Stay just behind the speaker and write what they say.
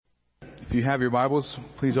If you have your Bibles,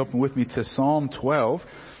 please open with me to Psalm 12.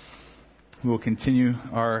 We will continue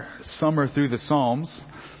our summer through the Psalms.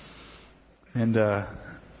 And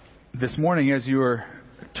this morning, as you are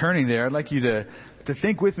turning there, I'd like you to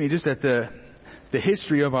think with me just at the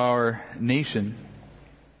history of our nation.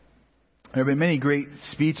 There have been many great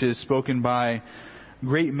speeches spoken by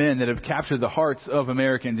great men that have captured the hearts of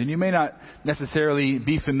Americans. And you may not necessarily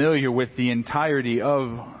be familiar with the entirety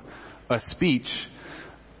of a speech,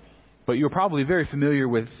 but you're probably very familiar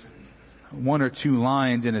with one or two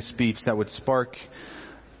lines in a speech that would spark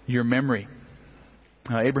your memory.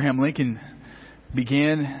 Abraham Lincoln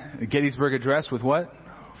began the Gettysburg Address with what?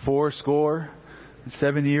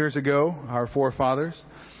 70 years ago, our forefathers.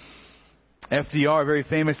 FDR very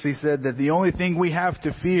famously said that the only thing we have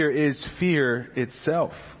to fear is fear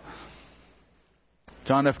itself.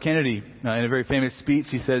 John F. Kennedy, in a very famous speech,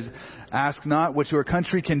 he says, "Ask not what your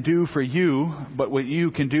country can do for you, but what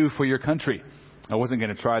you can do for your country." I wasn't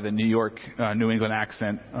going to try the New England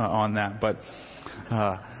accent on that, but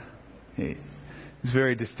it's a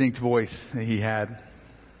very distinct voice that he had.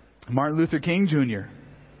 Martin Luther King Jr.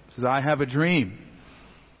 says, "I have a dream."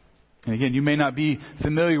 And again, you may not be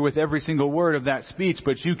familiar with every single word of that speech,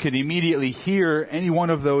 but you could immediately hear any one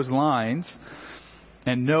of those lines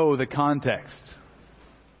and know the context.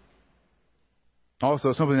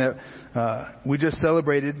 Also, something that we just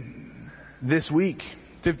celebrated this week,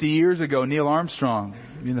 50 years ago, Neil Armstrong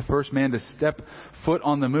being the first man to step foot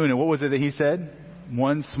on the moon. And what was it that he said?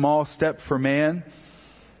 One small step for man,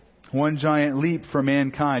 one giant leap for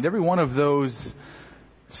mankind. Every one of those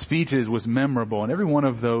speeches was memorable, and every one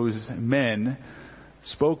of those men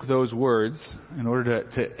spoke those words in order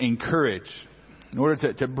to encourage, in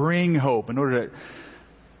order to bring hope, in order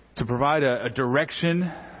to provide a direction,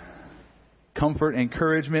 comfort,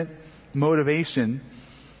 encouragement, motivation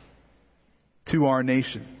to our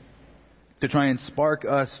nation, to try and spark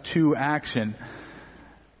us to action.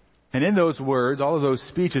 And in those words, all of those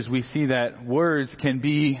speeches, we see that words can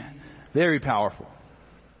be very powerful.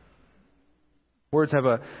 Words have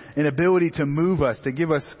an ability to move us, to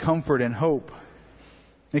give us comfort and hope.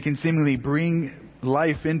 They can seemingly bring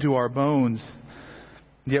life into our bones.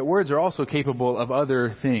 Yet words are also capable of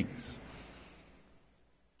other things.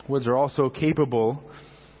 Words are also capable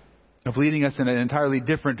of leading us in an entirely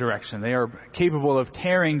different direction. They are capable of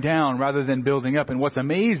tearing down rather than building up. And what's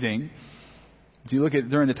amazing, if you look at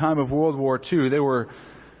during the time of World War II, there were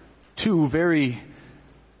two very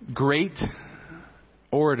great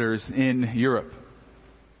orators in Europe.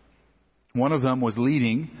 One of them was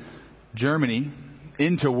leading Germany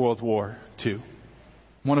into World War II.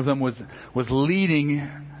 One of them was leading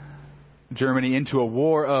Germany into a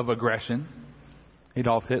war of aggression,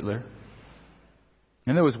 Adolf Hitler.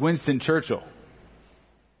 And there was Winston Churchill,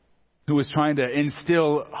 who was trying to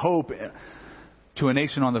instill hope to a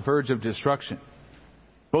nation on the verge of destruction.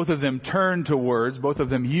 Both of them turned to words. Both of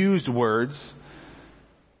them used words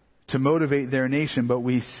to motivate their nation. But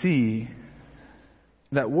we see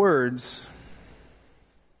that words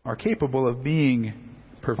are capable of being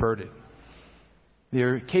perverted.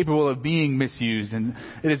 They're capable of being misused. And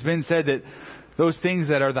it has been said that those things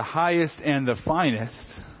that are the highest and the finest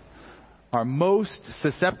are most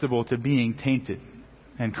susceptible to being tainted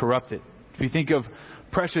and corrupted. If you think of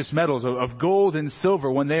precious metals, of gold and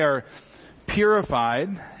silver, when they are purified,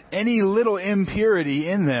 any little impurity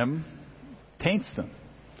in them taints them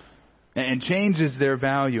and changes their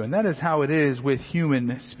value. And that is how it is with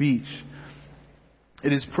human speech.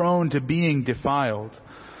 It is prone to being defiled.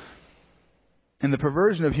 And the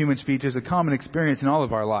perversion of human speech is a common experience in all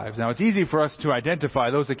of our lives. Now, it's easy for us to identify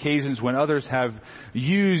those occasions when others have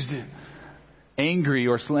used angry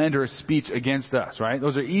or slanderous speech against us, right?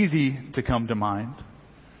 Those are easy to come to mind.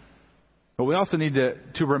 But we also need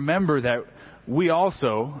to remember that we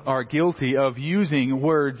also are guilty of using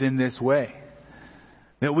words in this way.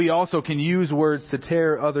 That we also can use words to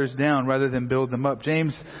tear others down rather than build them up.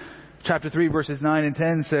 James chapter 3 verses 9 and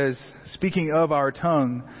 10 says, speaking of our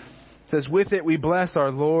tongue, says, with it we bless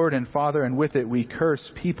our Lord and Father, and with it we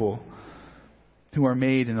curse people who are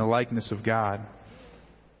made in the likeness of God.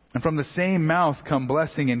 And from the same mouth come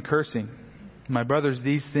blessing and cursing. My brothers,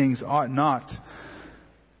 these things ought not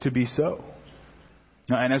to be so.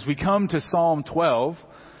 Now, and as we come to Psalm 12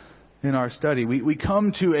 in our study, we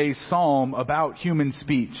come to a psalm about human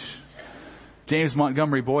speech. James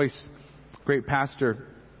Montgomery Boyce, great pastor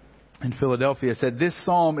in Philadelphia, said, this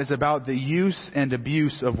psalm is about the use and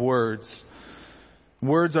abuse of words.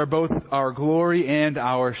 Words are both our glory and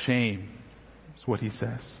our shame. That's what he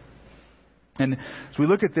says. And as we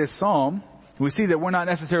look at this psalm, we see that we're not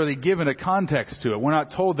necessarily given a context to it. We're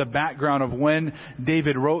not told the background of when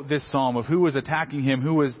David wrote this psalm, of who was attacking him,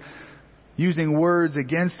 who was using words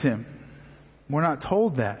against him. We're not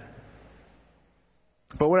told that.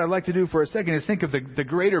 But what I'd like to do for a second is think of the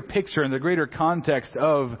greater picture and the greater context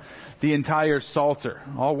of the entire Psalter,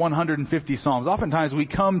 all 150 Psalms. Oftentimes we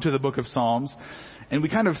come to the book of Psalms and we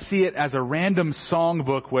kind of see it as a random song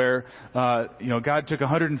book where, God took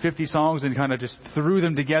 150 songs and kind of just threw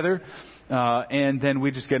them together, and then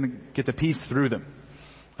we just get to piece through them.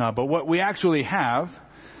 But what we actually have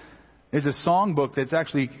is a song book that's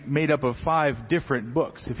actually made up of 5 different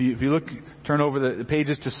books. If you turn over the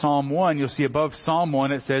pages to Psalm 1, you'll see above Psalm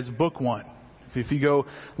 1 it says Book 1. If you go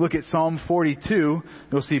look at Psalm 42,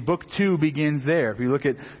 you'll see Book 2 begins there. If you look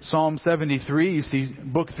at Psalm 73, you see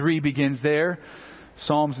Book 3 begins there.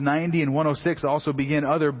 Psalms 90 and 106 also begin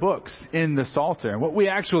other books in the Psalter. And what we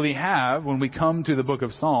actually have when we come to the book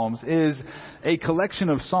of Psalms is a collection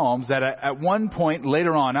of Psalms that at one point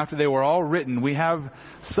later on, after they were all written, we have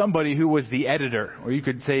somebody who was the editor, or you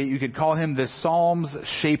could call him the Psalms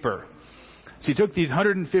shaper. So he took these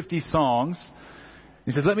 150 songs,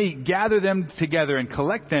 he said, let me gather them together and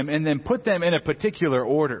collect them and then put them in a particular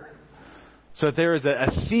order. So that there is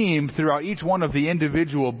a theme throughout each one of the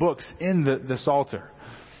individual books in the Psalter.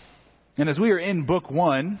 And as we are in Book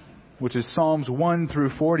 1, which is Psalms 1 through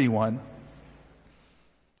 41,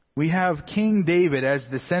 we have King David as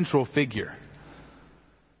the central figure.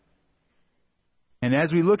 And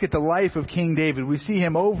as we look at the life of King David, we see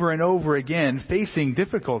him over and over again facing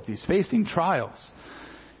difficulties, facing trials,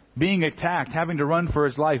 being attacked, having to run for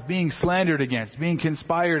his life, being slandered against, being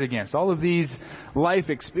conspired against, all of these life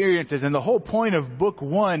experiences. And the whole point of Book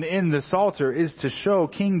 1 in the Psalter is to show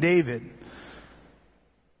King David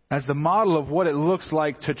as the model of what it looks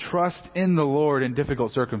like to trust in the Lord in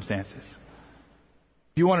difficult circumstances.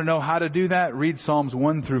 If you want to know how to do that, read Psalms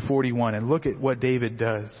 1 through 41 and look at what David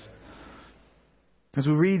does. As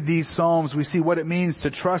we read these Psalms, we see what it means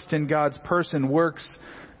to trust in God's person, works,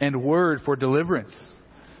 and word for deliverance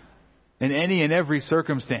in any and every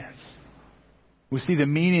circumstance. We see the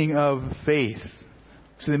meaning of faith.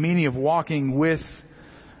 We see the meaning of walking with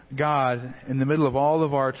God in the middle of all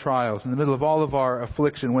of our trials, in the middle of all of our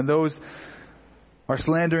affliction, when those are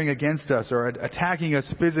slandering against us or attacking us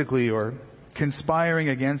physically or conspiring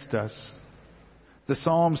against us. The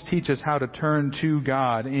Psalms teach us how to turn to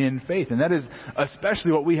God in faith. And that is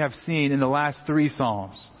especially what we have seen in the last 3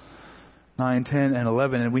 Psalms, 9, 10, and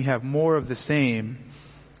 11. And we have more of the same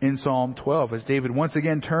in Psalm 12, as David once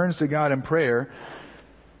again turns to God in prayer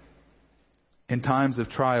in times of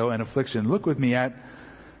trial and affliction. Look with me at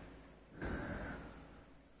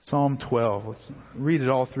Psalm 12. Let's read it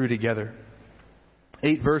all through together.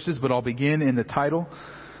 8 verses, but I'll begin in the title.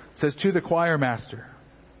 It says, to the choir master,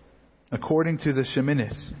 according to the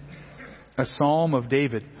Sheminith, a psalm of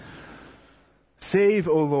David. Save,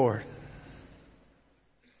 O Lord,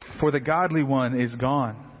 for the godly one is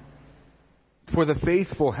gone. For the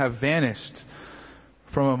faithful have vanished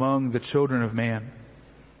from among the children of man.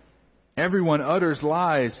 Everyone utters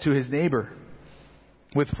lies to his neighbor.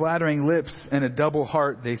 With flattering lips and a double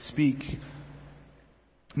heart they speak.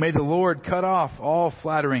 May the Lord cut off all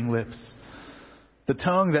flattering lips, the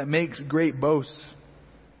tongue that makes great boasts.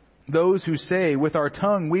 Those who say, with our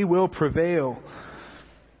tongue we will prevail.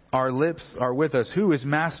 Our lips are with us. Who is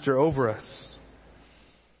master over us?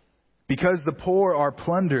 Because the poor are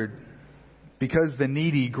plundered, because the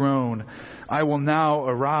needy groan, I will now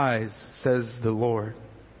arise, says the Lord.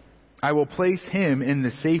 I will place him in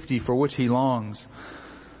the safety for which he longs.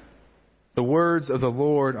 The words of the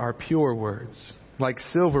Lord are pure words, like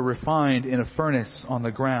silver refined in a furnace on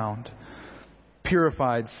the ground,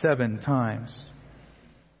 purified 7 times.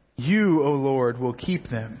 You, O Lord, will keep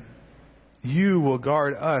them. You will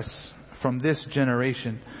guard us from this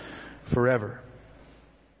generation forever.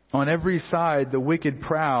 On every side the wicked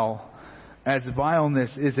prowl, as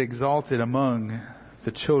vileness is exalted among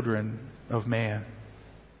the children of man.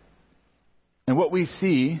 And what we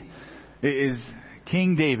see is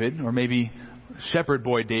King David, or maybe shepherd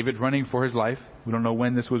boy David, running for his life. We don't know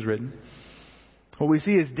when this was written. What we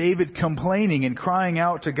see is David complaining and crying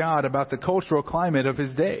out to God about the cultural climate of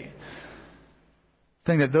his day,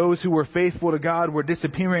 saying that those who were faithful to God were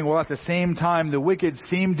disappearing, while at the same time the wicked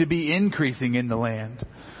seemed to be increasing in the land.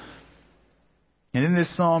 And in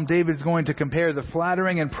this psalm, David's going to compare the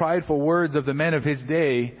flattering and prideful words of the men of his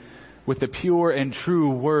day with the pure and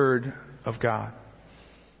true word of God.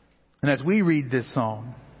 And as we read this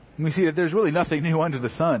psalm, we see that there's really nothing new under the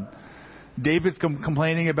sun. David's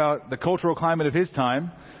complaining about the cultural climate of his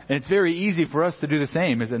time, and it's very easy for us to do the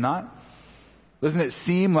same, is it not? Doesn't it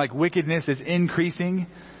seem like wickedness is increasing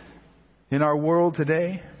in our world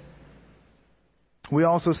today? We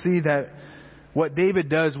also see that what David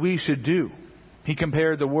does, we should do. He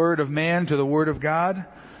compared the word of man to the word of God,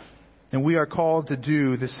 and we are called to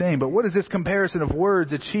do the same. But what does this comparison of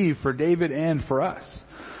words achieve for David and for us?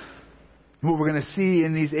 What we're going to see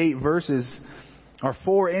in these 8 verses are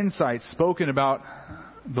 4 insights spoken about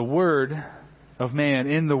the word of man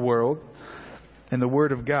in the world and the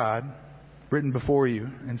word of God written before you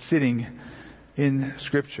and sitting in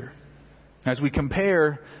Scripture. As we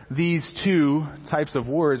compare these 2 types of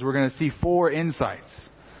words, we're going to see 4 insights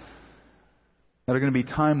that are going to be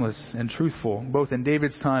timeless and truthful, both in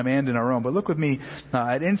David's time and in our own. But look with me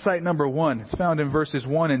at insight number 1. It's found in verses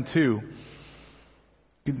 1 and 2.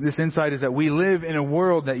 This insight is that we live in a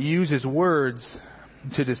world that uses words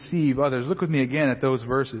to deceive others. Look with me again at those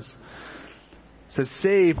verses. It says,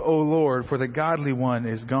 "Save, O Lord, for the godly one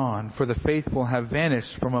is gone, for the faithful have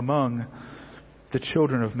vanished from among the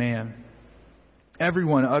children of man.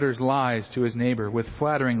 Everyone utters lies to his neighbor, with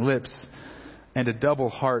flattering lips and a double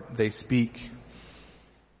heart they speak."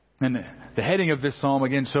 And the heading of this psalm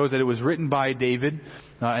again shows that it was written by David.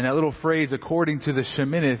 And that little phrase, according to the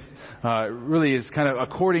Sheminith, really is kind of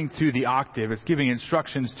according to the octave. It's giving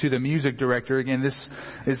instructions to the music director. Again, this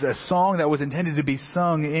is a song that was intended to be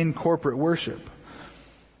sung in corporate worship.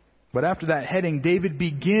 But after that heading, David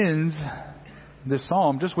begins this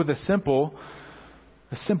psalm just with a simple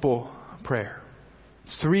prayer.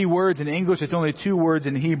 It's 3 words in English. It's only 2 words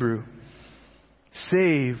in Hebrew.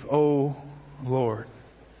 Save, O Lord.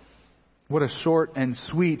 What a short and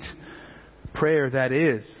sweet prayer that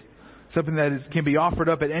is. Something that can be offered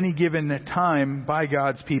up at any given time by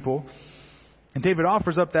God's people. And David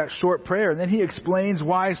offers up that short prayer, and then he explains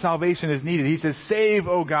why salvation is needed. He says, "Save,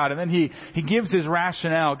 O God." And then he gives his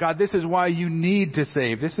rationale. God, this is why you need to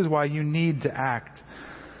save. This is why you need to act.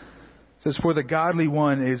 It says, "For the godly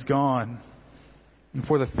one is gone, and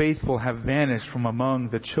for the faithful have vanished from among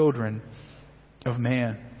the children of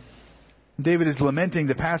man." David is lamenting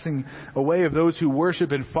the passing away of those who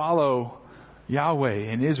worship and follow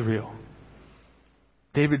Yahweh in Israel.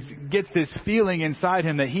 David gets this feeling inside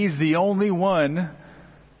him that he's the only one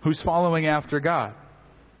who's following after God.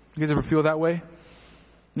 You guys ever feel that way?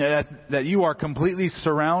 That you are completely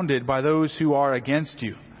surrounded by those who are against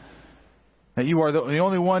you. That you are the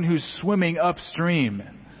only one who's swimming upstream.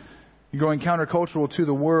 You're going countercultural to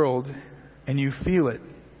the world, and you feel it.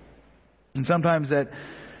 And sometimes that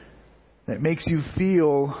makes you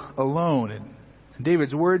feel alone. And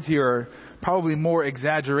David's words here are probably more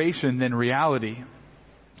exaggeration than reality,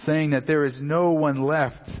 saying that there is no one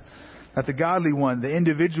left, that the godly one, the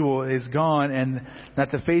individual, is gone, and that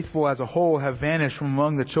the faithful as a whole have vanished from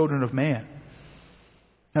among the children of man.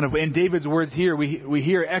 And in David's words here, we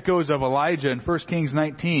hear echoes of Elijah in 1 Kings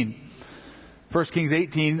 19. 1 Kings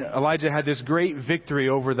 18, Elijah had this great victory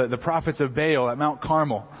over the prophets of Baal at Mount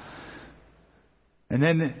Carmel. And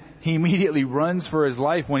then he immediately runs for his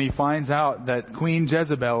life when he finds out that Queen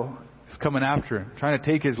Jezebel is coming after him, trying to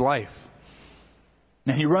take his life.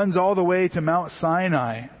 And he runs all the way to Mount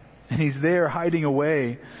Sinai, and he's there hiding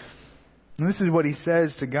away. And this is what he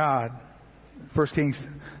says to God. 1 Kings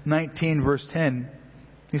 19, verse 10.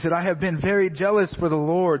 He said, "I have been very jealous for the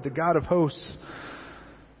Lord, the God of hosts.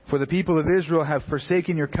 For the people of Israel have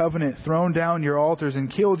forsaken your covenant, thrown down your altars, and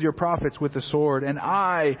killed your prophets with the sword. And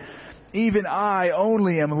I, even I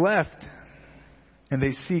only am left, and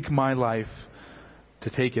they seek my life to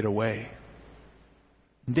take it away."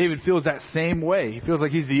 And David feels that same way. He feels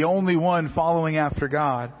like he's the only one following after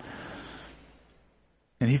God.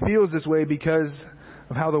 And he feels this way because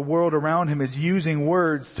of how the world around him is using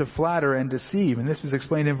words to flatter and deceive. And this is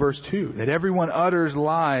explained in verse 2, that everyone utters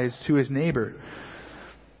lies to his neighbor.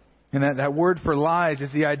 And that word for lies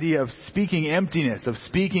is the idea of speaking emptiness, of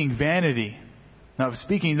speaking vanity, of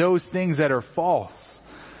speaking those things that are false.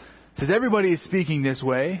 It says everybody is speaking this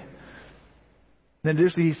way. Then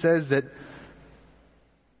additionally he says that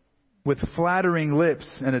with flattering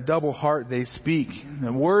lips and a double heart they speak.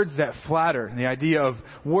 And words that flatter, the idea of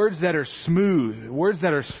words that are smooth, words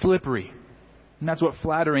that are slippery. And that's what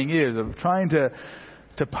flattering is, of trying to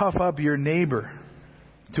puff up your neighbor,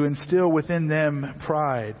 to instill within them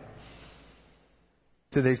pride.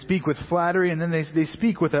 So they speak with flattery, and then they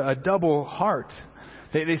speak with a double heart.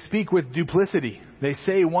 They speak with duplicity. They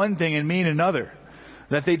say one thing and mean another.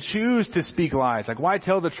 That they choose to speak lies. Like, why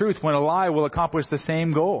tell the truth when a lie will accomplish the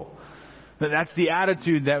same goal? That's the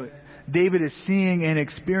attitude that David is seeing and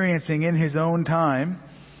experiencing in his own time.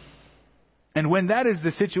 And when that is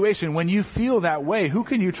the situation, when you feel that way, who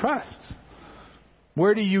can you trust?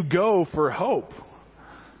 Where do you go for hope?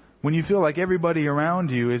 when you feel like everybody around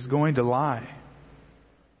you is going to lie.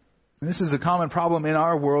 And this is a common problem in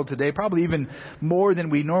our world today, probably even more than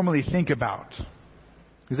we normally think about.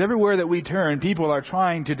 Because everywhere that we turn, people are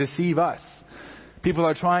trying to deceive us. People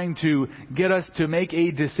are trying to get us to make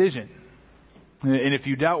a decision. And if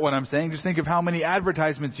you doubt what I'm saying, just think of how many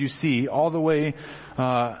advertisements you see all the way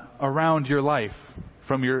around your life.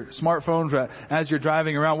 From your smartphones as you're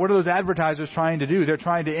driving around. What are those advertisers trying to do? They're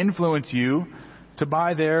trying to influence you to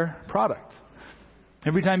buy their product.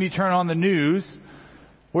 Every time you turn on the news,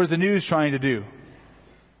 what is the news trying to do?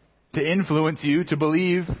 To influence you to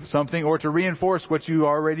believe something or to reinforce what you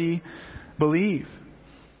already believe.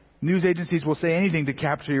 News agencies will say anything to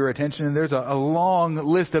capture your attention, and there's a long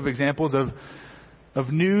list of examples of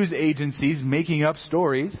news agencies making up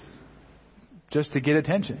stories just to get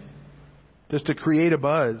attention, just to create a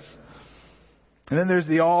buzz. And then there's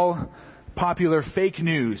the all-popular fake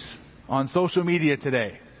news on social media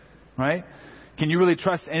today, right? Can you really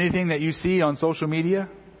trust anything that you see on social media?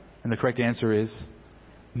 And the correct answer is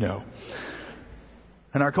no.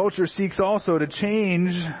 And our culture seeks also to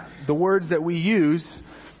change the words that we use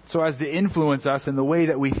so as to influence us in the way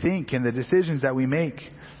that we think and the decisions that we make.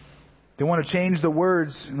 They want to change the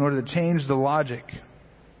words in order to change the logic.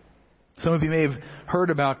 Some of you may have heard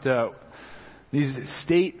about these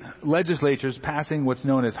state legislatures passing what's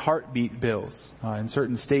known as heartbeat bills in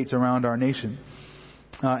certain states around our nation.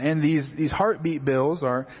 And these heartbeat bills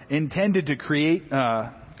are intended to create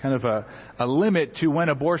kind of a limit to when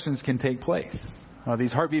abortions can take place.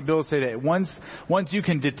 These heartbeat bills say that once you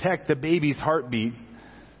can detect the baby's heartbeat,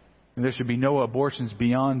 there should be no abortions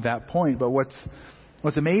beyond that point. But what's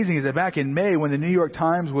amazing is that back in May, when the New York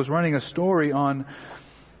Times was running a story on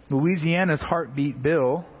Louisiana's heartbeat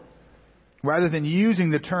bill, rather than using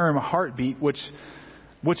the term heartbeat, which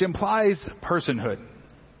implies personhood,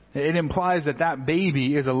 it implies that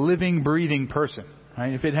baby is a living, breathing person,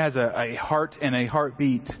 right? If it has a heart and a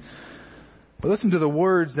heartbeat. But listen to the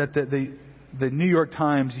words that the New York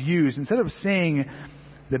Times used. Instead of saying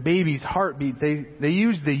the baby's heartbeat, they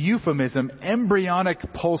used the euphemism embryonic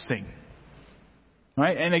pulsing,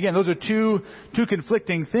 right? And again, those are two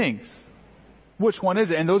conflicting things. Which one is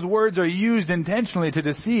it? And those words are used intentionally to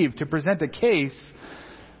deceive, to present a case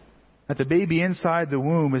that the baby inside the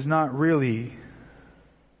womb is not really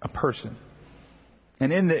a person.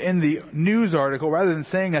 And in the news article, rather than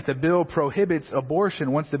saying that the bill prohibits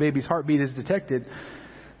abortion once the baby's heartbeat is detected,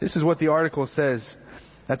 this is what the article says,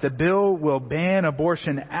 that the bill will ban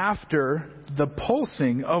abortion after the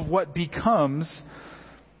pulsing of what becomes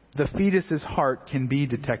the fetus's heart can be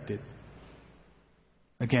detected.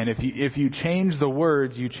 Again, if you change the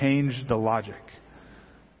words, you change the logic.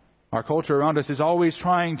 Our culture around us is always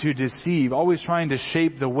trying to deceive, always trying to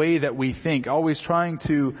shape the way that we think, always trying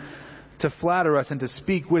to flatter us and to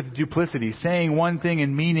speak with duplicity, saying one thing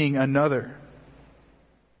and meaning another.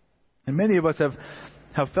 And many of us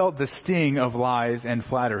have felt the sting of lies and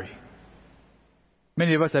flattery.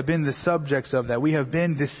 Many of us have been the subjects of that. We have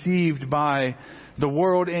been deceived by the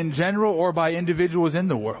world in general or by individuals in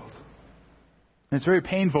the world. And it's very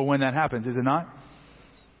painful when that happens, is it not?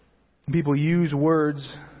 People use words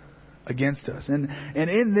against us. And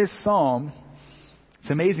in this psalm,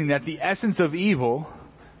 it's amazing that the essence of evil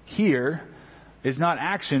here is not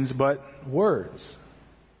actions but words.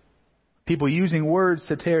 People using words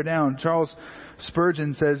to tear down. Charles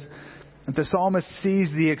Spurgeon says that the psalmist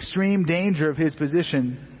sees the extreme danger of his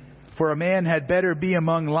position, for a man had better be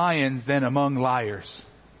among lions than among liars.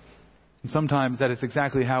 And sometimes that is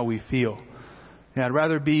exactly how we feel. Yeah, I'd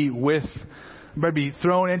rather be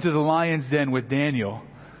thrown into the lion's den with Daniel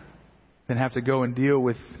than have to go and deal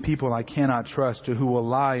with people I cannot trust or who will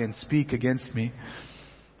lie and speak against me.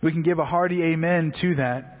 We can give a hearty amen to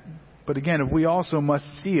that. But again, we also must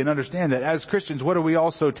see and understand that as Christians, what are we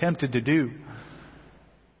also tempted to do?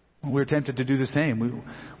 We're tempted to do the same.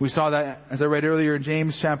 We saw that, as I read earlier in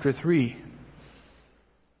James chapter 3.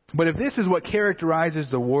 But if this is what characterizes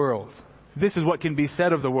the world, this is what can be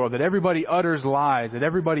said of the world, that everybody utters lies, that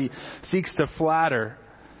everybody seeks to flatter,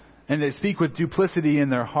 and they speak with duplicity in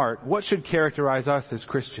their heart, what should characterize us as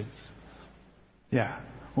Christians? Yeah.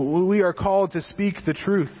 We are called to speak the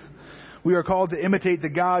truth. We are called to imitate the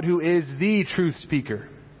God who is the truth speaker.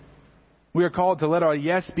 We are called to let our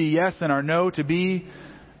yes be yes and our no to be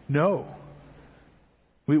no.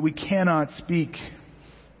 We cannot speak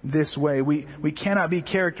this way. We cannot be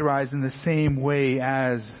characterized in the same way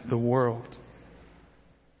as the world.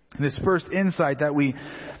 And this first insight that we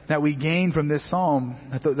gain from this psalm,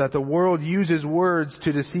 that the world uses words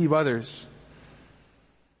to deceive others.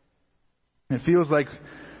 It feels like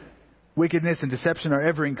Wickedness and deception are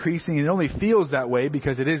ever increasing, and it only feels that way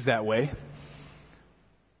because it is that way.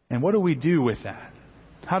 And what do we do with that?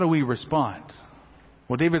 How do we respond?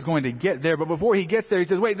 Well, David's going to get there, but before he gets there, he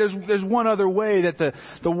says, wait, there's one other way that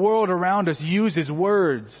the world around us uses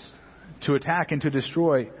words to attack and to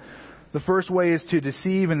destroy. The first way is to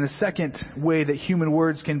deceive, and the second way that human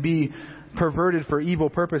words can be perverted for evil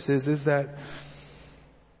purposes is that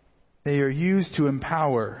they are used to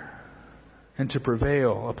empower and to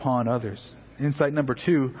prevail upon others. Insight number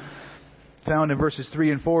 2, found in verses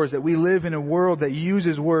 3 and 4, is that we live in a world that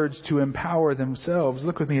uses words to empower themselves.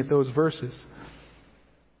 Look with me at those verses.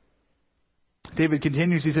 David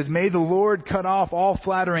continues, he says, "May the Lord cut off all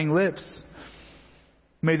flattering lips.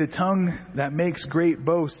 May the tongue that makes great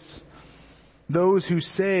boasts, those who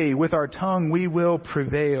say, with our tongue we will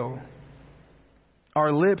prevail.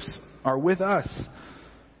 Our lips are with us.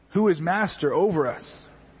 Who is master over us?"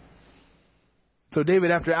 So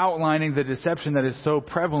David, after outlining the deception that is so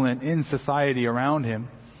prevalent in society around him,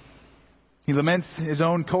 he laments his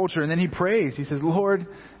own culture, and then he prays. He says, Lord,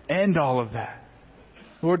 end all of that.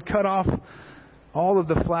 Lord, cut off all of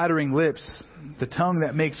the flattering lips, the tongue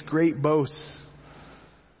that makes great boasts.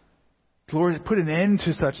 Lord, put an end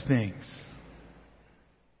to such things.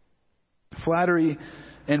 Flattery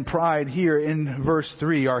and pride here in verse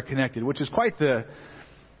 3 are connected, which is quite the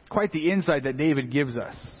insight that David gives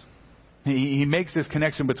us. He makes this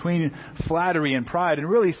connection between flattery and pride, and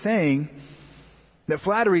really saying that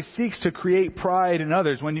flattery seeks to create pride in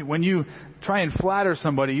others. When you try and flatter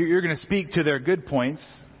somebody, you're going to speak to their good points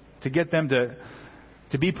to get them to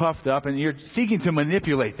be puffed up, and you're seeking to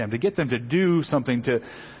manipulate them, to get them to do something,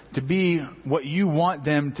 to be what you want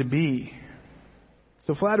them to be.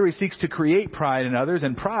 So flattery seeks to create pride in others,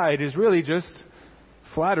 and pride is really just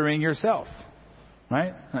flattering yourself,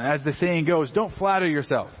 right? As the saying goes, don't flatter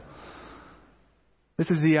yourself. This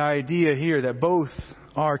is the idea here that both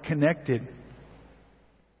are connected.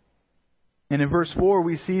 And in verse 4,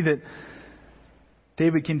 we see that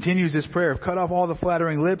David continues his prayer of cut off all the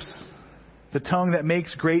flattering lips, the tongue that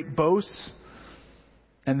makes great boasts,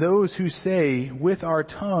 and those who say, with our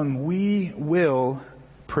tongue we will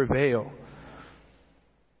prevail.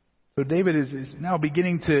 So David is now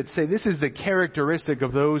beginning to say this is the characteristic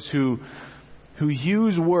of those who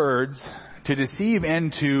use words to deceive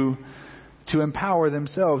and to empower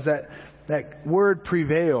themselves. That word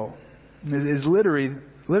prevail is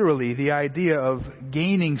literally the idea of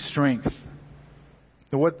gaining strength.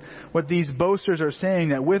 So what these boasters are saying,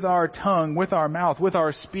 that with our tongue, with our mouth, with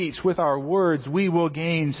our speech, with our words, we will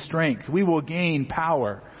gain strength. We will gain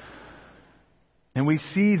power. And we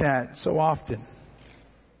see that so often.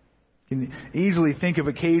 You can easily think of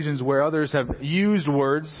occasions where others have used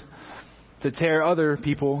words to tear other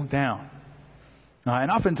people down.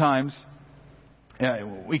 And oftentimes,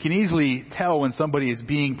 we can easily tell when somebody is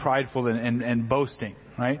being prideful and boasting,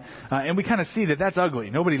 right? And we kind of see that that's ugly.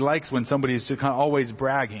 Nobody likes when somebody is just kind of always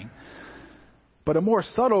bragging. But a more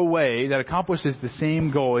subtle way that accomplishes the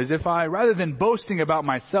same goal is if I, rather than boasting about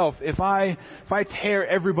myself, if I tear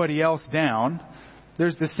everybody else down,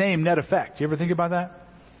 there's the same net effect. You ever think about that?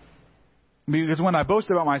 Because when I boast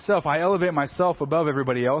about myself, I elevate myself above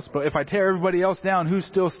everybody else. But if I tear everybody else down, who's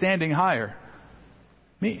still standing higher?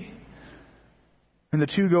 Me. And the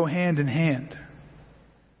two go hand in hand.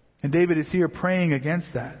 And David is here praying against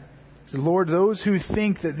that. He says, Lord, those who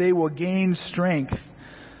think that they will gain strength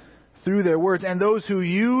through their words, and those who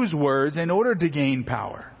use words in order to gain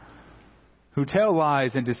power, who tell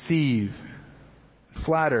lies and deceive,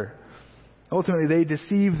 flatter, ultimately they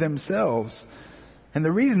deceive themselves. And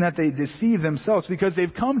the reason that they deceive themselves is because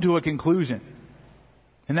they've come to a conclusion.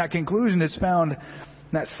 And that conclusion is found in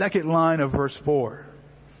that second line of verse 4.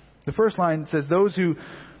 The first line says, those who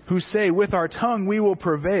say, with our tongue we will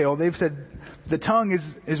prevail. They've said, the tongue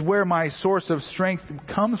is where my source of strength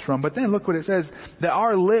comes from. But then look what it says, that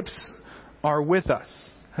our lips are with us.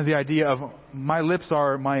 Has the idea of my lips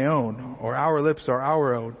are my own, or our lips are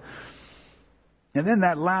our own. And then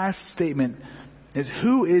that last statement is,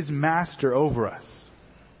 who is master over us?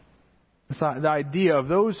 It's the idea of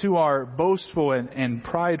those who are boastful and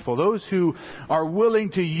prideful, those who are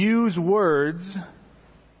willing to use words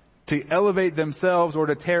to elevate themselves or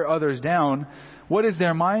to tear others down. What is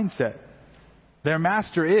their mindset? Their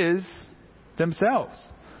master is themselves.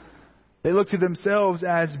 They look to themselves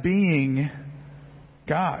as being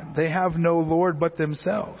God. They have no Lord but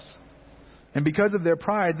themselves. And because of their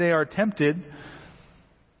pride, they are tempted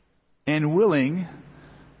and willing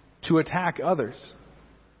to attack others,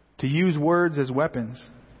 to use words as weapons.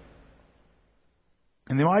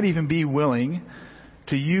 And they might even be willing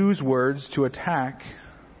to use words to attack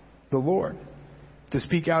the Lord. to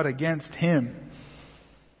speak out against him.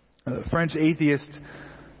 French atheist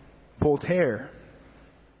Voltaire,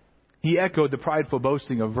 he echoed the prideful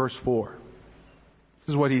boasting of verse 4. This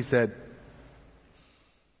is what he said.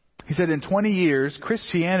 He said, in 20 years,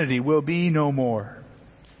 Christianity will be no more.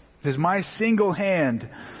 He says, my single hand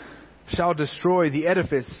shall destroy the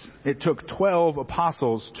edifice it took 12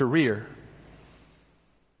 apostles to rear.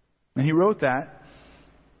 And he wrote that.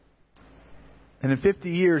 And in 50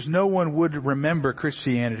 years, no one would remember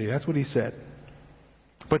Christianity. That's what he said.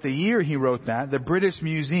 But the year he wrote that, the British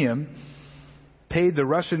Museum paid the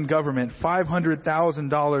Russian government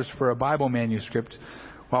 $500,000 for a Bible manuscript,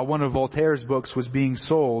 while one of Voltaire's books was being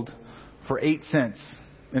sold for 8 cents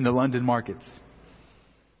in the London markets.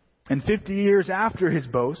 And 50 years after his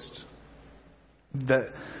boast,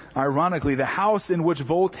 ironically, the house in which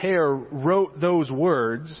Voltaire wrote those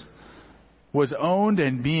words was owned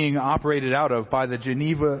and being operated out of by the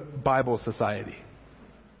Geneva Bible Society.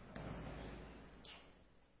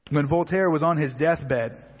 When Voltaire was on his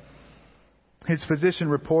deathbed, his physician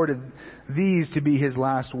reported these to be his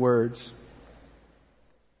last words.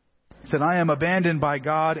 He said, I am abandoned by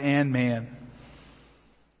God and man.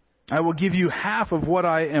 I will give you half of what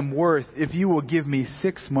I am worth if you will give me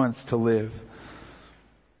 6 months to live.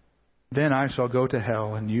 Then I shall go to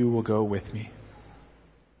hell and you will go with me.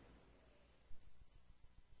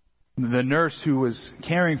 The nurse who was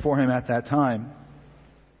caring for him at that time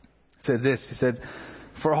said this. He said,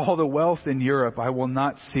 for all the wealth in Europe, I will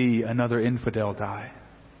not see another infidel die.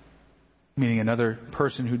 Meaning another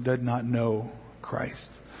person who did not know Christ.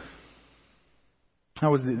 That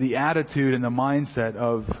was the attitude and the mindset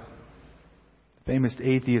of famous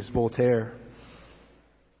atheist Voltaire.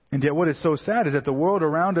 And yet what is so sad is that the world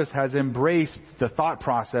around us has embraced the thought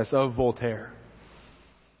process of Voltaire.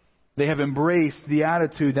 They have embraced the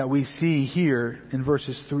attitude that we see here in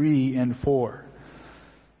verses 3 and 4.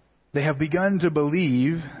 They have begun to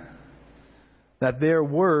believe that their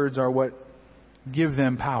words are what give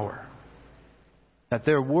them power. That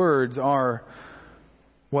their words are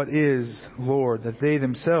what is Lord. That they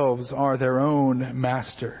themselves are their own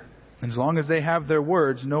master. And as long as they have their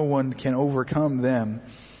words, no one can overcome them.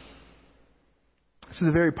 This is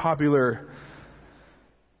a very popular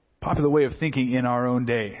way of thinking in our own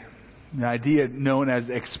day. An idea known as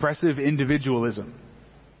expressive individualism.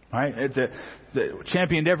 Right? It's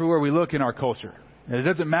championed everywhere we look in our culture. And it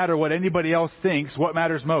doesn't matter what anybody else thinks. What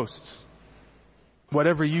matters most?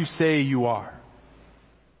 Whatever you say you are.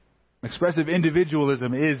 Expressive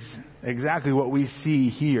individualism is exactly what we see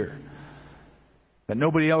here. That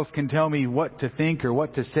nobody else can tell me what to think or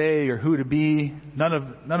what to say or who to be. None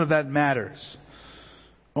of that matters.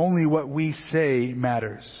 Only what we say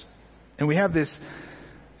matters. And we have this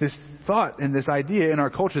thought and this idea in our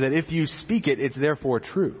culture that if you speak it, it's therefore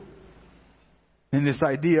true. And this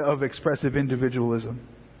idea of expressive individualism.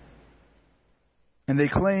 And they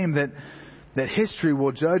claim that history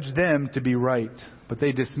will judge them to be right. But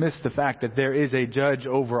they dismiss the fact that there is a judge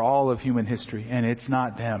over all of human history. And it's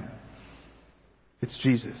not them. It's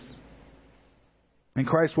Jesus. And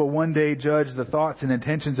Christ will one day judge the thoughts and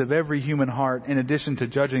intentions of every human heart in addition to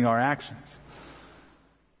judging our actions.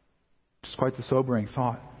 It's quite the sobering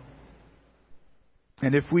thought.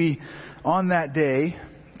 And if we, on that day,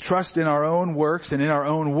 trust in our own works and in our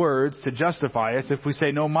own words to justify us, if we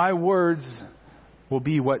say, no, my words will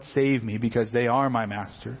be what save me because they are my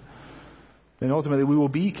master, then ultimately we will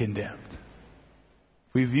be condemned.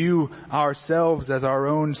 If we view ourselves as our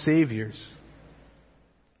own saviors,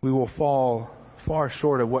 we will fall far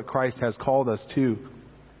short of what Christ has called us to.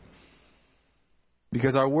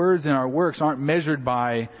 Because our words and our works aren't measured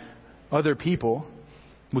by other people.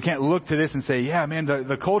 We can't look to this and say, yeah, man,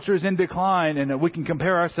 the culture is in decline, and we can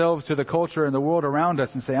compare ourselves to the culture and the world around us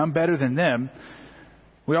and say, I'm better than them.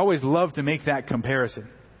 We always love to make that comparison,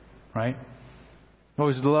 right? We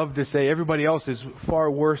always love to say everybody else is far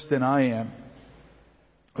worse than I am.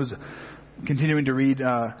 I was continuing to read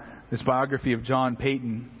this biography of John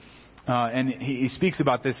Payton, and he speaks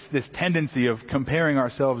about this tendency of comparing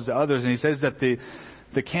ourselves to others, and he says that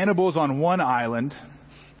the cannibals on one island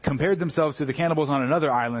compared themselves to the cannibals on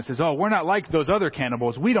another island and says, oh, we're not like those other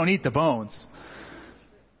cannibals. We don't eat the bones.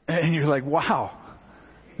 And you're like, wow.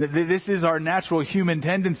 This is our natural human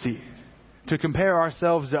tendency to compare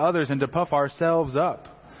ourselves to others and to puff ourselves up.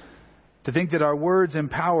 To think that our words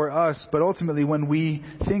empower us, but ultimately when we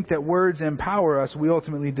think that words empower us, we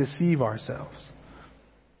ultimately deceive ourselves.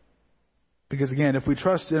 Because again, if we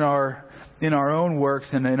trust in our own works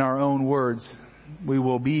and in our own words, we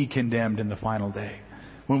will be condemned in the final day.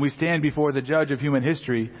 When we stand before the judge of human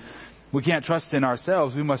history, we can't trust in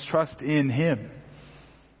ourselves. We must trust in Him.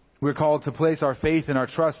 We're called to place our faith and our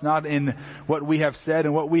trust not in what we have said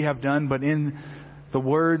and what we have done, but in the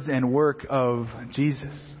words and work of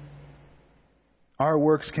Jesus. Our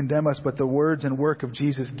works condemn us, but the words and work of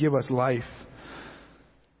Jesus give us life.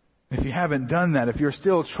 If you haven't done that, if you're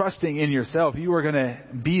still trusting in yourself, you are going to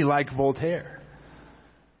be like Voltaire.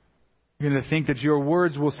 You're going to think that your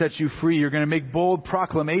words will set you free. You're going to make bold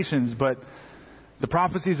proclamations, but the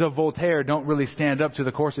prophecies of Voltaire don't really stand up to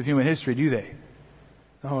the course of human history, do they?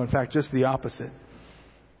 No, in fact, just the opposite.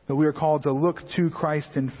 That we are called to look to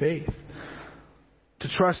Christ in faith. To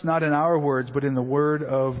trust not in our words, but in the Word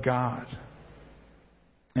of God.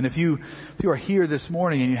 And if you are here this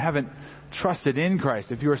morning and you haven't trusted in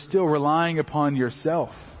Christ, if you are still relying upon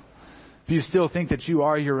yourself, if you still think that you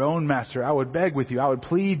are your own master, I would beg with you, I would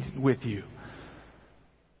plead with you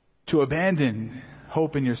to abandon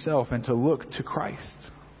hope in yourself and to look to Christ.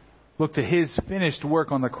 Look to His finished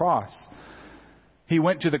work on the cross. He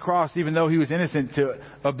went to the cross even though He was innocent to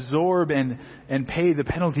absorb and pay the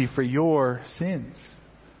penalty for your sins.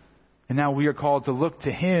 And now we are called to look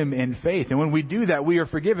to Him in faith. And when we do that, we are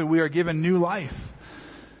forgiven. We are given new life.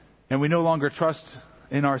 And we no longer trust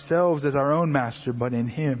in ourselves as our own master, but in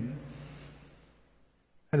Him.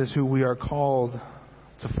 That is who we are called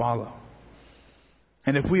to follow.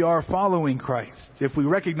 And if we are following Christ, if we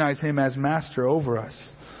recognize Him as master over us,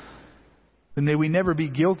 then may we never be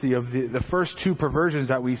guilty of the first two perversions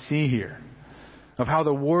that we see here, of how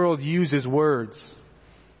the world uses words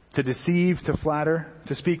to deceive, to flatter,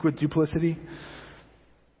 to speak with duplicity.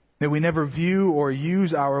 May we never view or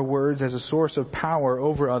use our words as a source of power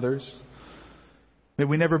over others. May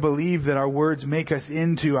we never believe that our words make us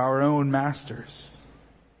into our own masters.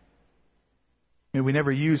 May we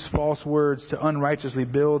never use false words to unrighteously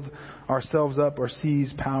build ourselves up or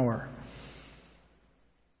seize power.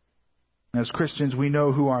 As Christians, we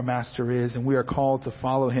know who our master is, and we are called to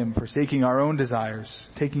follow Him, forsaking our own desires,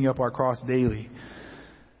 taking up our cross daily,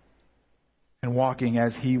 and walking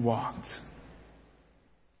as He walked.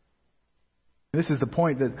 This is the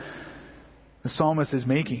point that the psalmist is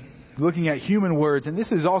making, looking at human words, and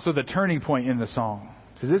this is also the turning point in the song.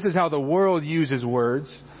 So this is how the world uses words,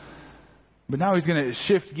 but now he's going to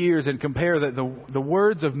shift gears and compare the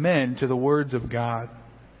words of men to the words of God.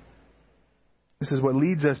 This is what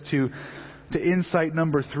leads us to insight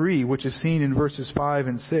number 3, which is seen in verses 5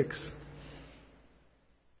 and 6.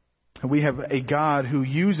 And we have a God who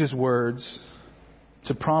uses words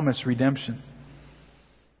to promise redemption.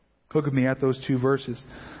 Look with me at those two verses.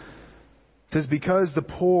 It says, because the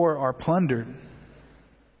poor are plundered,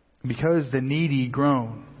 because the needy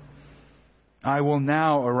groan, I will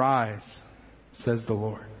now arise, says the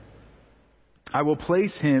Lord. I will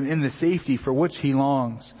place him in the safety for which he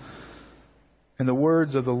longs. And the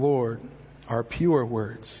words of the Lord are pure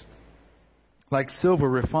words, like silver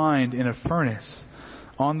refined in a furnace,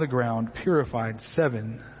 on the ground, purified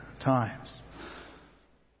 7 times.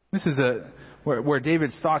 This is where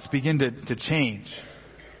David's thoughts begin to change.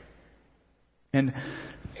 And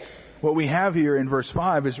what we have here in verse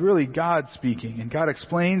 5 is really God speaking. And God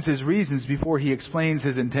explains His reasons before He explains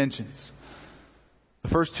His intentions. The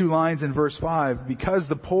first 2 lines in verse 5, because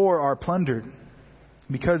the poor are plundered,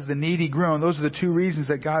 because the needy groan, those are the 2 reasons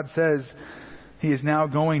that God says He is now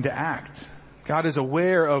going to act. God is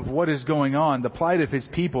aware of what is going on, the plight of His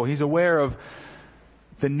people. He's aware of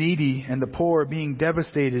the needy and the poor being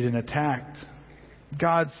devastated and attacked.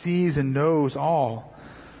 God sees and knows all.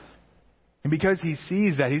 And because He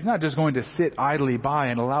sees that, He's not just going to sit idly by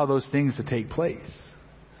and allow those things to take place.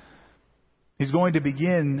 He's going to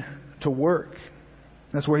begin to work.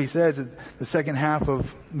 That's where He says, in the second half of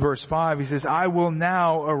verse 5, He says, I will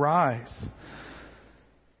now arise,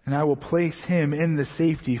 and I will place him in the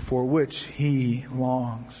safety for which he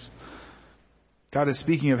longs. God is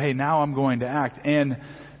speaking of, hey, now I'm going to act, and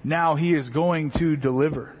now He is going to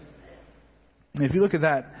deliver. And if you look at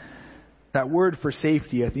that word for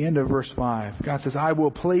safety at the end of verse 5, God says, I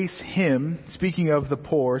will place him, speaking of the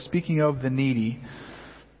poor, speaking of the needy,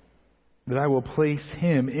 that I will place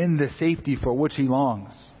him in the safety for which he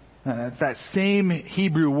longs. It's that same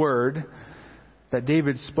Hebrew word that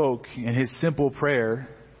David spoke in his simple prayer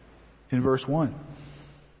in verse 1.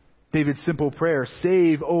 David's simple prayer,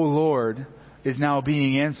 save, O Lord, is now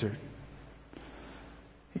being answered.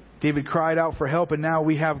 David cried out for help, and now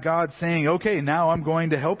we have God saying, okay, now I'm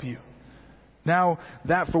going to help you. Now,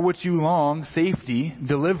 that for which you long, safety,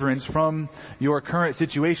 deliverance from your current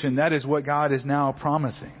situation, that is what God is now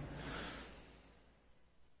promising.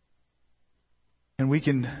 And we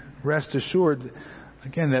can rest assured,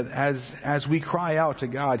 again, that as we cry out to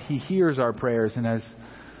God, He hears our prayers. And as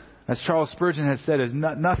As Charles Spurgeon has said,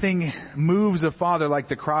 nothing moves a father like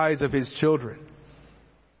the cries of his children.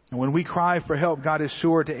 And when we cry for help, God is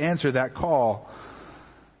sure to answer that call. I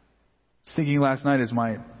was thinking last night as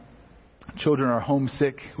my children are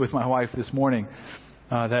homesick with my wife this morning,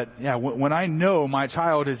 when I know my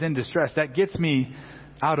child is in distress, that gets me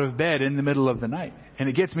out of bed in the middle of the night. And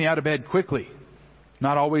it gets me out of bed quickly.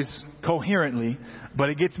 Not always coherently, but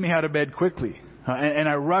it gets me out of bed quickly. And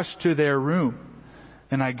I rush to their room.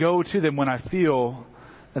 And I go to them when I feel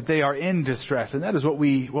that they are in distress. And that is what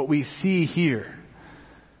we see here.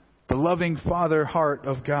 The loving Father heart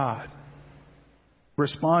of God,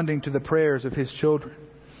 responding to the prayers of His children.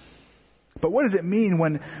 But what does it mean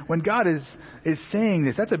when God is saying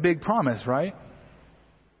this? That's a big promise, right?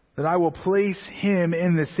 That I will place him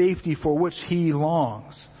in the safety for which he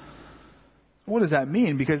longs. What does that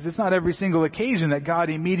mean? Because it's not every single occasion that God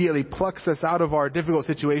immediately plucks us out of our difficult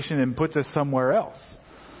situation and puts us somewhere else.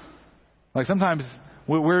 Like sometimes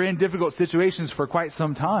we're in difficult situations for quite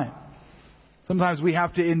some time. Sometimes we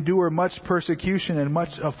have to endure much persecution and much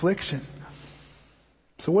affliction.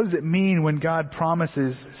 So what does it mean when God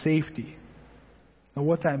promises safety? Well,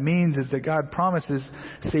 what that means is that God promises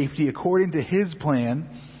safety according to His plan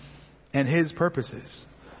and His purposes.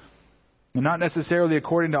 And not necessarily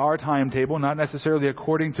according to our timetable, not necessarily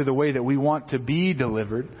according to the way that we want to be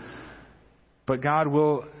delivered, but God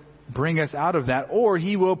will bring us out of that, or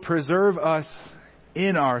He will preserve us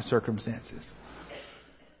in our circumstances.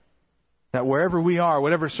 That wherever we are,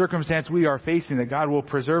 whatever circumstance we are facing, that God will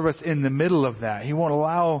preserve us in the middle of that. He won't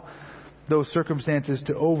allow those circumstances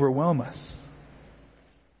to overwhelm us.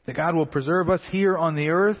 That God will preserve us here on the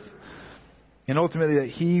earth, and ultimately that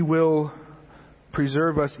He will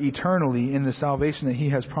preserve us eternally in the salvation that He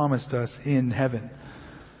has promised us in heaven.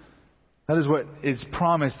 That is what is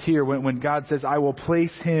promised here when God says, I will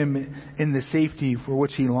place him in the safety for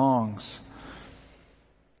which he longs.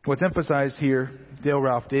 What's emphasized here, Dale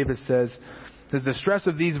Ralph Davis says, is the stress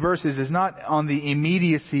of these verses is not on the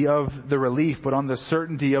immediacy of the relief, but on the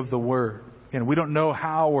certainty of the word. And we don't know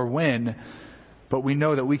how or when, but we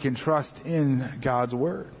know that we can trust in God's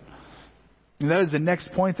word. And that is the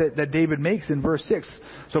next point that David makes in verse 6.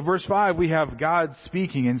 So verse 5, we have God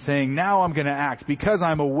speaking and saying, now I'm going to act. Because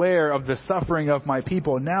I'm aware of the suffering of my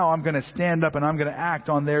people, now I'm going to stand up and I'm going to act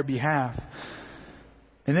on their behalf.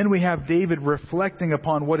 And then we have David reflecting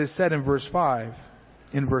upon what is said in verse 5,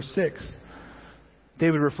 in verse 6.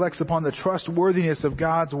 David reflects upon the trustworthiness of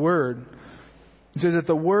God's word. He says that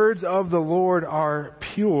the words of the Lord are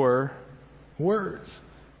pure words.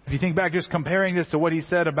 If you think back, just comparing this to what he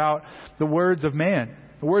said about the words of man.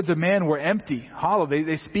 The words of man were empty, hollow.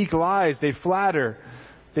 They speak lies. They flatter.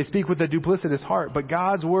 They speak with a duplicitous heart. But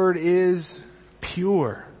God's word is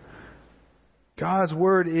pure. God's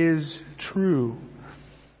word is true.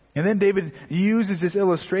 And then David uses this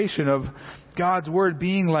illustration of God's word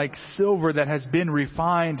being like silver that has been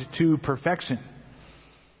refined to perfection.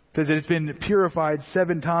 It says that it's been purified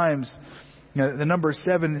 7 times. You know, the number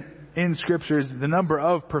 7 in Scripture is the number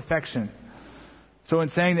of perfection. So in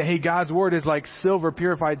saying that, hey, God's word is like silver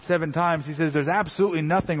purified 7 times, he says there's absolutely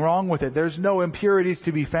nothing wrong with it. There's no impurities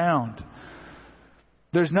to be found.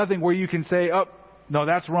 There's nothing where you can say, oh, no,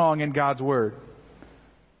 that's wrong in God's word.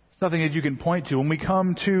 It's nothing that you can point to. When we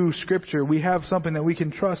come to Scripture, we have something that we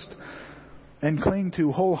can trust and cling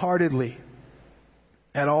to wholeheartedly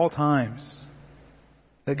at all times.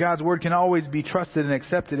 That God's word can always be trusted and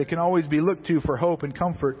accepted. It can always be looked to for hope and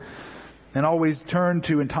comfort, and always turned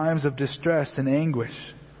to in times of distress and anguish.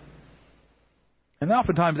 And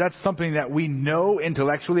oftentimes that's something that we know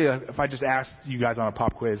intellectually. If I just asked you guys on a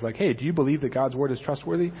pop quiz, like, hey, do you believe that God's word is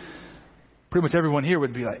trustworthy? Pretty much everyone here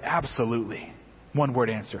would be like, absolutely. One word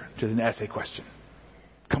answer to an essay question.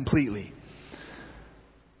 Completely.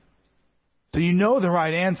 So you know the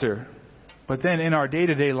right answer, but then in our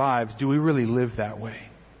day-to-day lives, do we really live that way?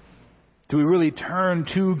 Do we really turn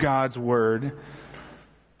to God's word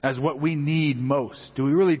as what we need most? Do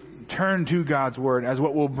we really turn to God's word as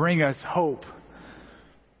what will bring us hope?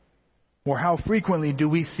 Or how frequently do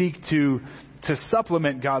we seek to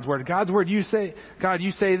supplement God's word? God's word, you say, God,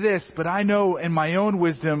 you say this, but I know in my own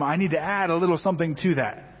wisdom I need to add a little something to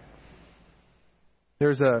that.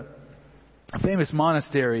 There's a famous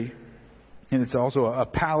monastery, and it's also a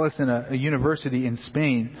palace and a university in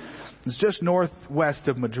Spain. It's just northwest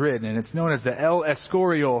of Madrid, and it's known as the El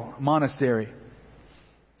Escorial Monastery.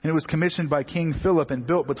 And it was commissioned by King Philip and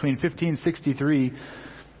built between 1563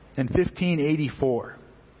 and 1584.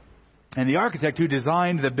 And the architect who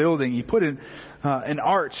designed the building, he put in an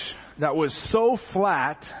arch that was so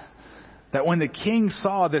flat that when the king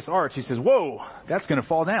saw this arch, he says, whoa, that's going to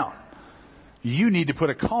fall down. you need to put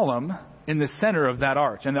a column in the center of that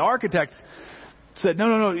arch. And the architect said,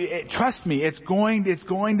 no, trust me, it's going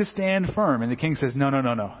to stand firm. And the king says, no,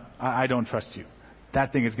 I don't trust you.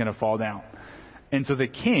 That thing is going to fall down. And so the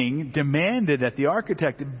king demanded that the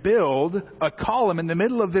architect build a column in the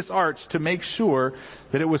middle of this arch to make sure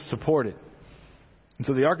that it was supported. And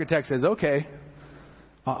so the architect says, okay,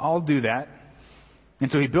 I'll do that.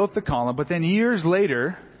 And so he built the column. But then years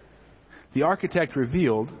later, the architect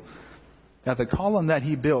revealed that the column that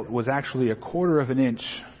he built was actually 1/4 of an inch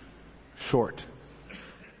short.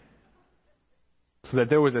 So that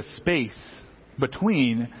there was a space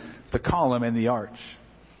between the column and the arch.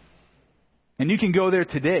 And you can go there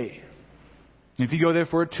today. If you go there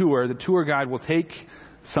for a tour, the tour guide will take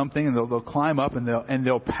something and they'll climb up and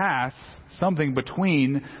they'll pass something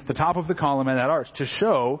between the top of the column and that arch to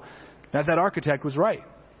show that that architect was right.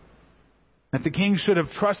 That the king should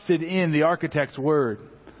have trusted in the architect's word,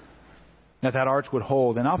 that that arch would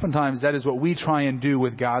hold. And oftentimes that is what we try and do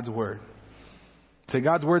with God's word. So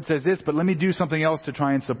God's word says this, but let me do something else to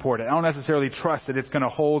try and support it. I don't necessarily trust that it's going to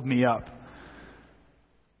hold me up.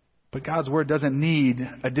 But God's word doesn't need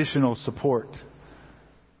additional support.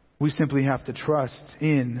 We simply have to trust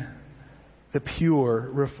in the pure,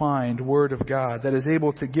 refined word of God that is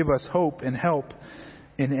able to give us hope and help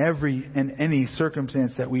in every and any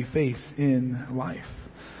circumstance that we face in life.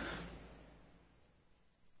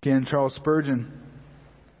 Again, Charles Spurgeon,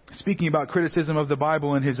 speaking about criticism of the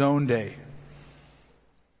Bible in his own day.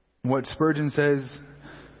 What Spurgeon says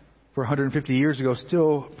for 150 years ago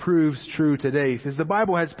still proves true today. He says, the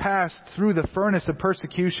Bible has passed through the furnace of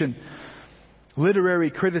persecution, literary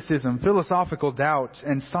criticism, philosophical doubt,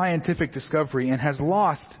 and scientific discovery, and has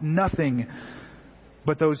lost nothing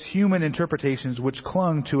but those human interpretations which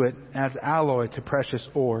clung to it as alloy to precious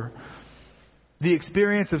ore. The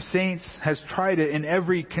experience of saints has tried it in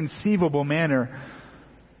every conceivable manner,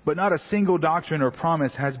 but not a single doctrine or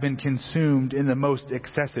promise has been consumed in the most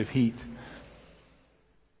excessive heat.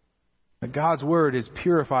 But God's word is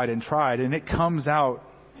purified and tried, and it comes out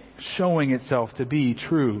showing itself to be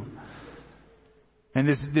true. And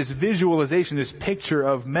this visualization, this picture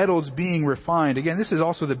of metals being refined, again, this is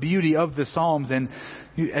also the beauty of the Psalms. And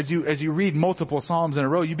as you read multiple Psalms in a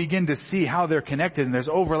row, you begin to see how they're connected, and there's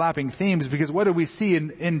overlapping themes. Because what do we see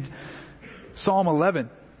in Psalm 11?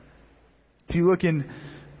 If you look in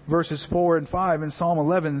verses 4 and 5 in Psalm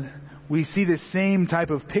 11, we see this same type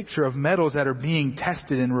of picture of metals that are being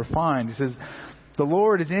tested and refined. It says, the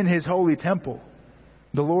Lord is in his holy temple.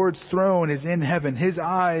 The Lord's throne is in heaven. His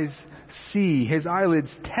eyes see, his eyelids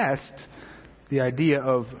test the idea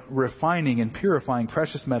of refining and purifying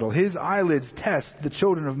precious metal. His eyelids test the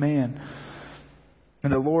children of man.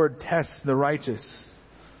 And the Lord tests the righteous.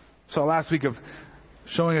 So last week of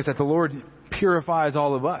showing us that the Lord purifies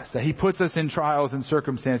all of us, that he puts us in trials and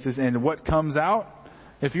circumstances, and what comes out,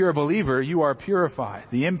 if you're a believer, you are purified.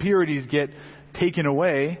 The impurities get taken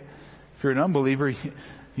away. If you're an unbeliever,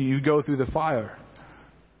 you go through the fire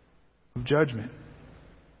of judgment.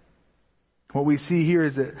 What we see here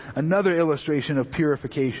is another illustration of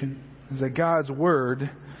purification, is that God's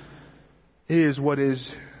word is what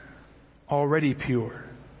is already pure.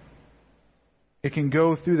 It can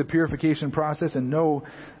go through the purification process and no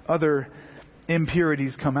other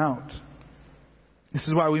impurities come out. This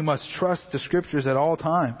is why we must trust the Scriptures at all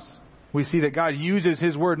times. We see that God uses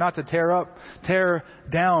his word not to tear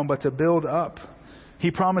down, but to build up. He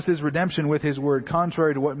promises redemption with his word,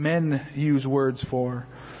 contrary to what men use words for.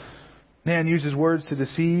 Man uses words to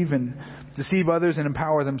deceive others and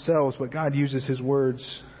empower themselves, but God uses his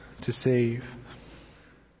words to save.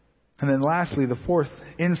 And then lastly, the fourth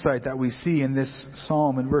insight that we see in this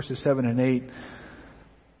psalm in verses 7 and 8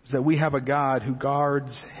 is that we have a God who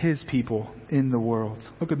guards his people in the world.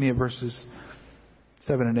 Look at me at verses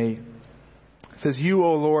 7 and 8. It says, you,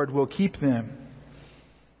 O Lord, will keep them.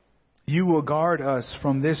 You will guard us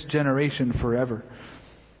from this generation forever.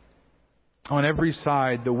 On every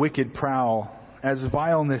side the wicked prowl, as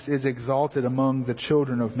vileness is exalted among the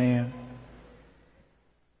children of man.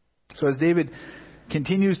 So as David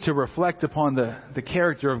continues to reflect upon the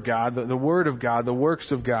character of God, the word of God, the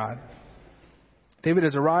works of God, David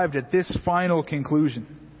has arrived at this final conclusion.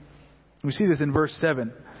 We see this in verse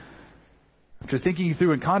 7. After thinking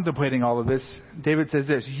through and contemplating all of this, David says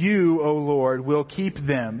this, you, O Lord, will keep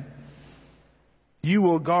them. You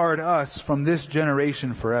will guard us from this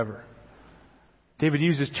generation forever. David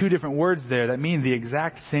uses two different words there that mean the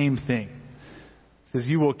exact same thing. He says,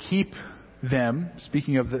 you will keep them,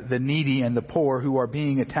 speaking of the needy and the poor who are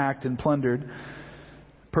being attacked and plundered,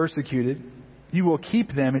 persecuted. You will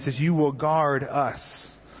keep them. It says, you will guard us.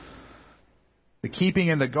 The keeping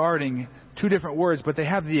and the guarding, two different words, but they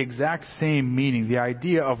have the exact same meaning. The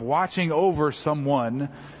idea of watching over someone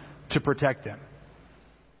to protect them.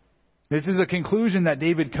 This is a conclusion that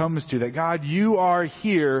David comes to, that God, you are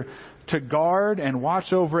here to guard and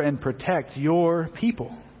watch over and protect your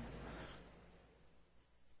people.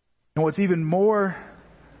 And what's even more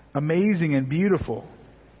amazing and beautiful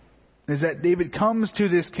is that David comes to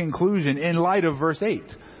this conclusion in light of verse 8.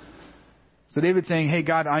 So David's saying, hey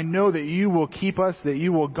God, I know that you will keep us, that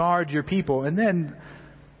you will guard your people. And then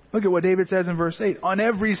look at what David says in verse 8. On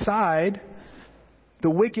every side, the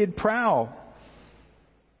wicked prowl,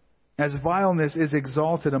 as vileness is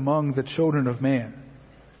exalted among the children of man.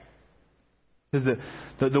 Because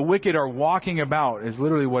the wicked are walking about, is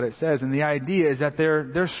literally what it says. And the idea is that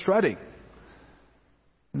they're strutting.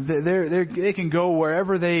 They can go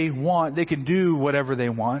wherever they want. They can do whatever they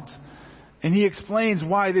want. And he explains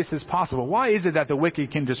why this is possible. Why is it that the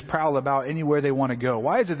wicked can just prowl about anywhere they want to go?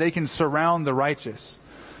 Why is it they can surround the righteous?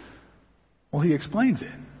 Well, he explains it.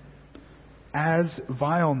 As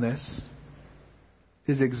vileness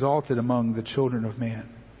is exalted among the children of man.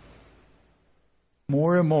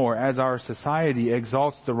 More and more, as our society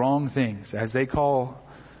exalts the wrong things, as they call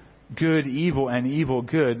good evil and evil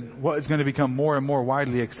good, what is going to become more and more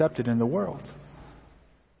widely accepted in the world?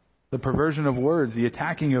 The perversion of words, the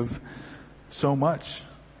attacking of so much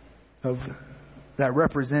of that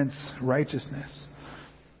represents righteousness.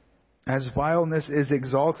 As vileness is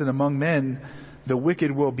exalted among men, the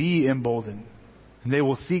wicked will be emboldened. And they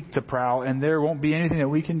will seek to prowl, and there won't be anything that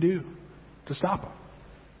we can do to stop them.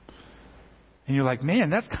 And you're like, man,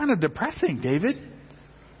 that's kind of depressing, David.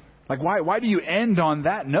 Like, why do you end on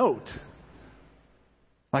that note?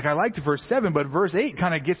 Like, I liked verse 7, but verse 8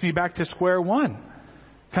 kind of gets me back to square one.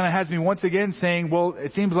 Kind of has me once again saying, well,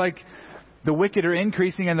 it seems like the wicked are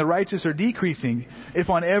increasing and the righteous are decreasing. If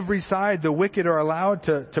on every side the wicked are allowed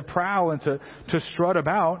to prowl and to strut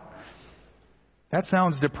about, that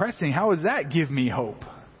sounds depressing. How does that give me hope?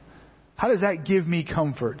 How does that give me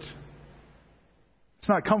comfort? It's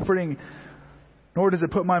not comforting, nor does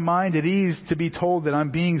it put my mind at ease to be told that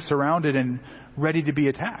I'm being surrounded and ready to be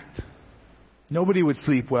attacked. Nobody would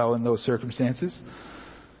sleep well in those circumstances.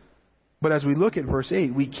 But as we look at verse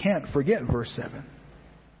 8, we can't forget verse 7.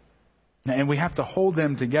 And we have to hold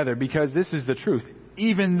them together, because this is the truth.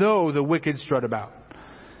 Even though the wicked strut about,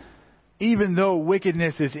 even though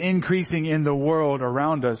wickedness is increasing in the world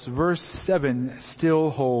around us, verse 7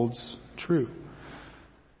 still holds true.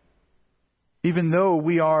 Even though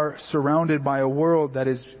we are surrounded by a world that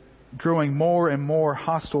is growing more and more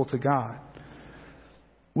hostile to God,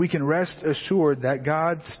 we can rest assured that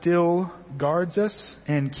God still guards us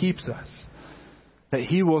and keeps us. That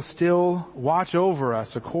He will still watch over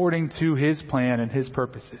us according to His plan and His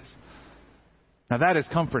purposes. Now that is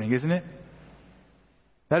comforting, isn't it?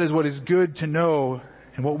 That is what is good to know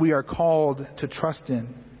and what we are called to trust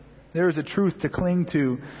in. There is a truth to cling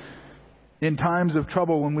to in times of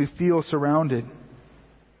trouble when we feel surrounded.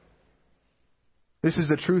 This is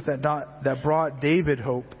the truth that brought David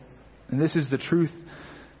hope. And this is the truth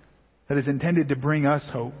that is intended to bring us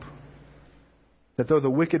hope. That though the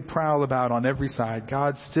wicked prowl about on every side,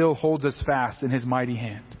 God still holds us fast in His mighty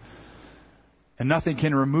hand. And nothing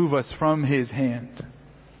can remove us from His hand.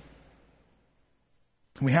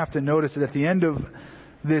 We have to notice that at the end of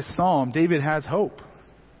this psalm, David has hope.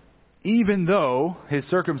 Even though his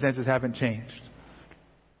circumstances haven't changed.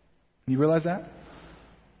 You realize that?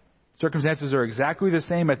 Circumstances are exactly the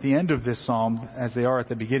same at the end of this psalm as they are at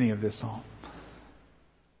the beginning of this psalm.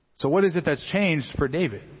 So what is it that's changed for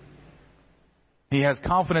David? He has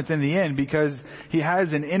confidence in the end because he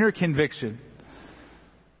has an inner conviction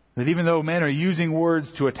that even though men are using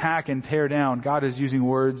words to attack and tear down, God is using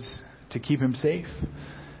words to keep him safe,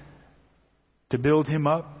 to build him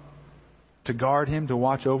up, to guard him, to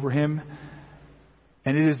watch over him.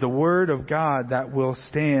 And it is the Word of God that will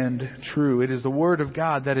stand true. It is the Word of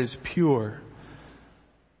God that is pure.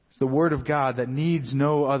 It's the Word of God that needs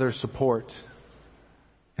no other support.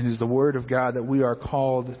 And it is the Word of God that we are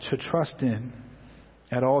called to trust in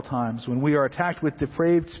at all times. When we are attacked with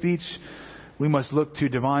depraved speech, we must look to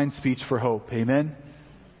divine speech for hope. Amen?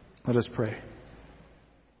 Let us pray.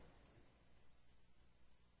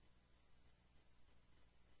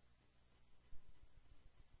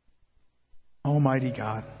 Almighty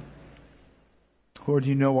God, Lord,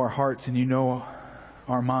 you know our hearts and you know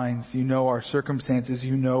our minds. You know our circumstances.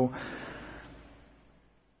 You know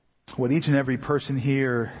what each and every person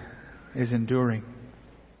here is enduring.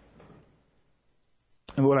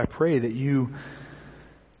 And Lord, I pray that you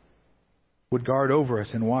would guard over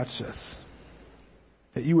us and watch us.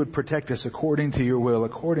 that you would protect us according to your will,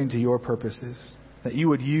 according to your purposes, that you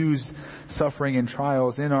would use suffering and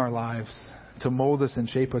trials in our lives to mold us and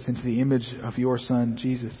shape us into the image of your Son,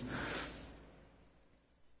 Jesus.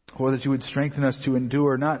 Lord, that you would strengthen us to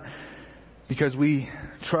endure, not because we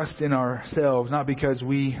trust in ourselves, not because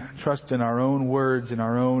we trust in our own words and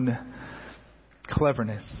our own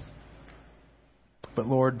cleverness, but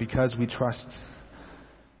Lord, because we trust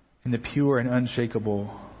in the pure and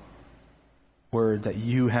unshakable word that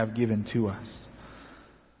you have given to us.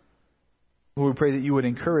 Lord, we pray that you would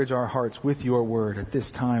encourage our hearts with your word at this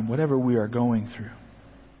time, whatever we are going through.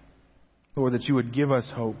 Lord, that you would give us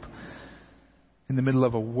hope in the middle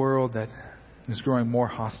of a world that is growing more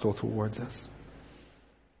hostile towards us.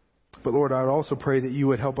 But Lord, I would also pray that you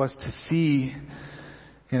would help us to see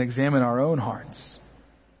and examine our own hearts.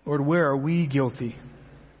 Lord, where are we guilty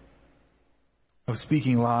of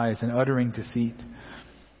speaking lies and uttering deceit?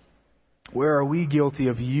 Where are we guilty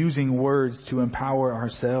of using words to empower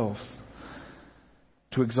ourselves,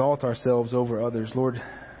 to exalt ourselves over others? Lord,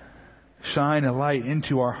 shine a light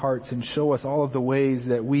into our hearts and show us all of the ways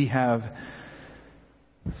that we have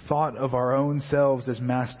thought of our own selves as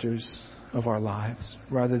masters of our lives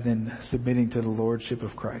rather than submitting to the lordship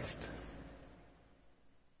of Christ.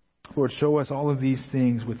 Lord, show us all of these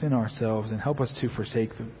things within ourselves and help us to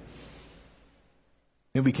forsake them.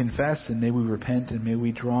 May we confess and may we repent and may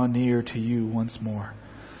we draw near to you once more.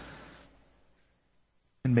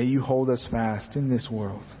 And may you hold us fast in this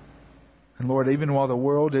world. And Lord, even while the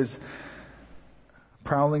world is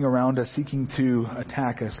prowling around us, seeking to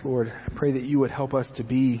attack us, Lord, I pray that you would help us to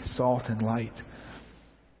be salt and light.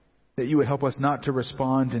 That you would help us not to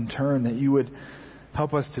respond in turn. That you would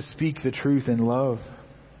help us to speak the truth in love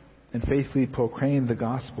and faithfully proclaim the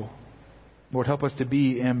gospel. Lord, help us to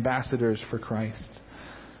be ambassadors for Christ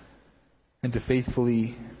and to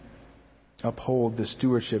faithfully uphold the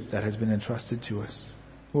stewardship that has been entrusted to us.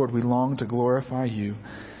 Lord, we long to glorify you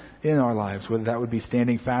in our lives, whether that would be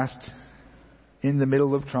standing fast in the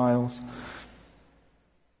middle of trials,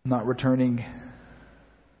 not returning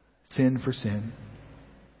sin for sin,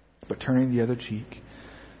 but turning the other cheek,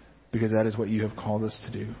 because that is what you have called us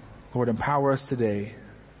to do. Lord, empower us today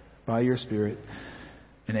by your Spirit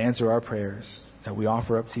and answer our prayers that we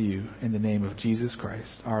offer up to you in the name of Jesus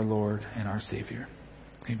Christ, our Lord and our Savior.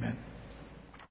 Amen.